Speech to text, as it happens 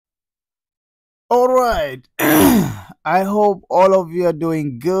All right. I hope all of you are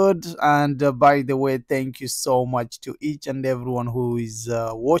doing good. And by the way, thank you so much to each and everyone who is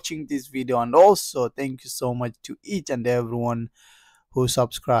watching this video. And also, thank you so much to each and everyone who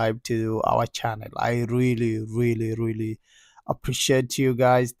subscribed to our channel. I really appreciate you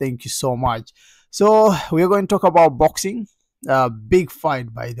guys. Thank you so much. So, we're going to talk about boxing. Big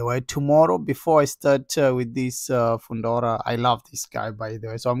fight, by the way, tomorrow. Before I start with this Fundora, I love this guy, by the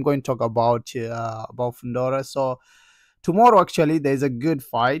way. So I'm going to talk about Fundora. So tomorrow, actually, there's a good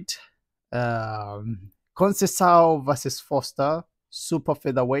fight. Conceicao versus Foster, super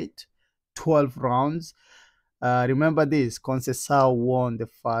featherweight, 12 rounds. Remember this, Conceicao won the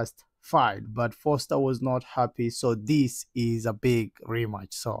first fight, but Foster was not happy. So this is a big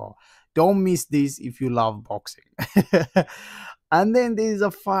rematch. So don't miss this if you love boxing. And then there's a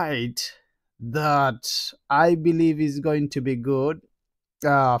fight that I believe is going to be good.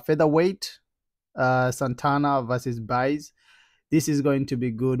 Featherweight, Santana versus Baez. This is going to be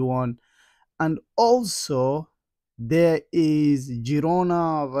a good one. And also there is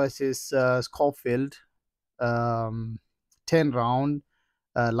Girona versus Schofield, um, 10 round,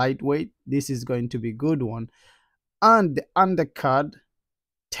 lightweight. This is going to be a good one. And the undercard,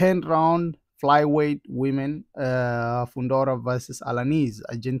 10 round flyweight women, Fundora versus Alanis,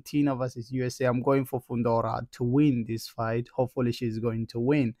 Argentina versus USA. I'm going for Fundora to win this fight. Hopefully she's going to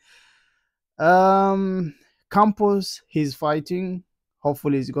win. um Campos, he's fighting.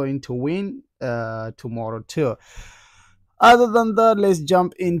 Hopefully he's going to win tomorrow too. Other than that, let's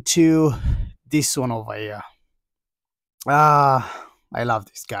jump into this one over here. I love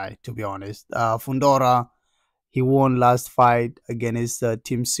this guy, to be honest. Fundora, he won last fight against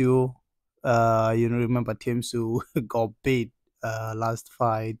Tim Su. Remember Tim Su got beat last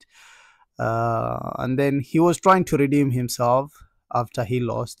fight. And then he was trying to redeem himself after he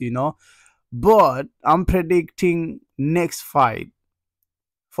lost. But I'm predicting next fight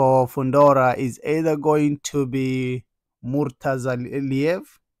for Fundora is either going to be Murtaza Liev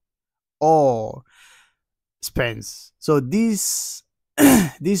or Spence. So these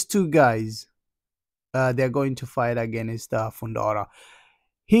these two guys, they're going to fight against Fundora.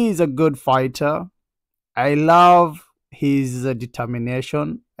 He is a good fighter. I love his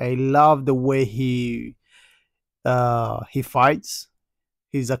determination. I love the way he fights.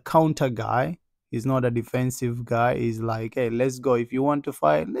 He's a counter guy. He's not a defensive guy. He's like, hey, let's go. If you want to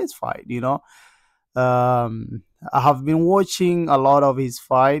fight, let's fight. I have been watching a lot of his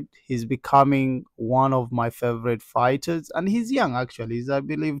fight. He's becoming one of my favorite fighters, and he's young actually. He's, I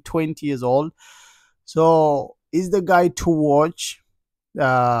believe, 20 years old. So he's the guy to watch.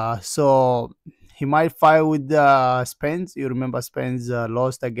 So he might fight with Spence. You remember Spence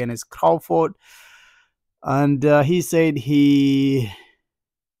lost against Crawford, and he said he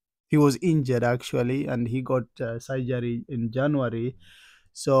was injured actually, and he got surgery in January.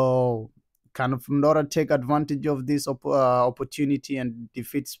 So can Fundora take advantage of this opportunity and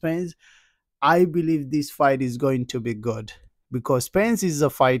defeat Spence? I believe this fight is going to be good because Spence is a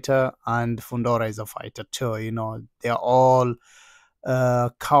fighter and Fundora is a fighter too. They're all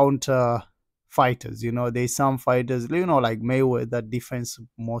counter fighters. There's some fighters, like Mayweather, defense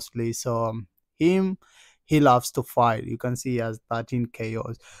mostly. So him, he loves to fight. You can see he has 13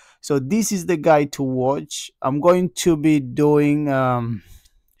 KOs. So this is the guy to watch. I'm going to be doing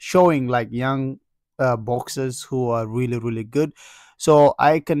showing like young boxers who are really good. So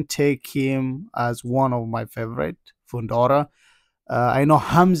I can take him as one of my favorite, Fundora. I know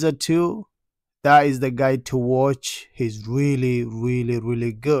Hamza too. That is the guy to watch. He's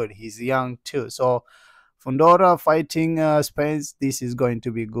really good. He's young too. So Fundora fighting Spence. This is going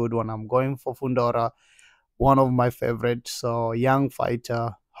to be a good one. I'm going for Fundora, one of my favorites. So young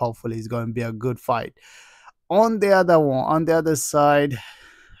fighter. Hopefully, it's going to be a good fight. On the other side,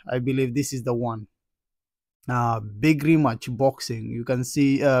 I believe this is the one. Big rematch boxing. You can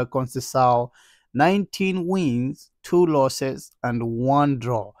see Conceicao, 19 wins, 2 losses, and 1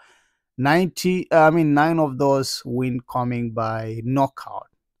 draw. 9 of those win coming by knockout.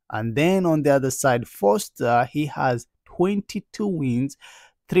 And then on the other side, Foster, he has 22 wins,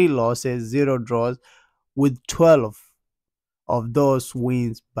 3 losses, 0 draws, with 12 of those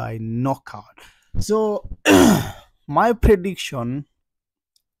wins by knockout. So my prediction,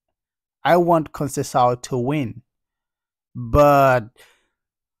 I want Conceicao to win, but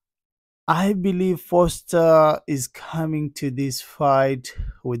I believe Foster is coming to this fight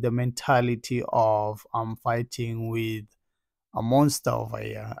with the mentality of I'm fighting with a monster over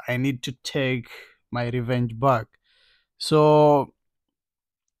here. I need to take my revenge back. So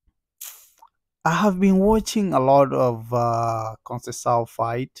I have been watching a lot of Conceicao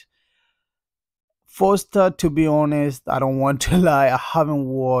fight, Foster, to be honest, I don't want to lie. I haven't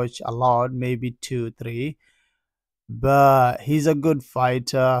watched a lot, maybe two, three, but he's a good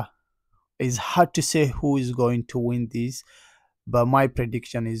fighter. It's hard to say who is going to win this, but my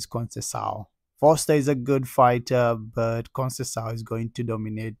prediction is Conceição. Foster is a good fighter, but Conceição is going to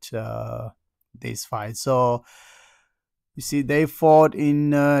dominate this fight. So you see, they fought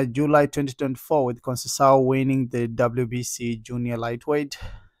in July 2024 with Conceição winning the WBC junior lightweight.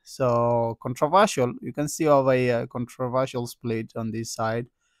 So controversial. You can see of a controversial split on this side.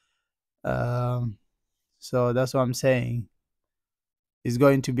 Um, so that's what I'm saying. It's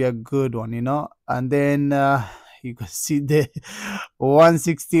going to be a good one, you know. And then you can see the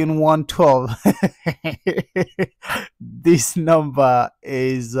 116, 112. This number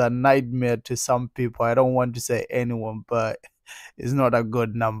is a nightmare to some people. I don't want to say anyone, but it's not a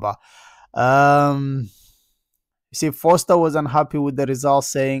good number. You see, Foster was unhappy with the result,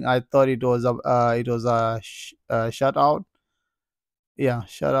 saying, "I thought it was a shutout. Yeah,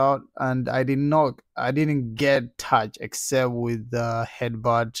 shutout, and I didn't get touch except with the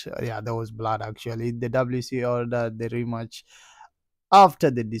headbutt. Yeah, there was blood actually. The WC ordered the rematch after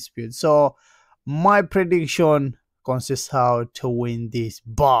the dispute. So my prediction consists how to win this,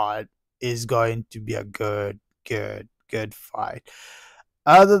 but it's going to be a good fight.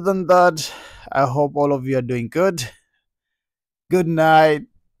 Other than that, I hope all of you are doing good. Good night.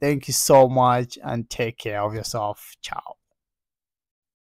 Thank you so much and take care of yourself. Ciao.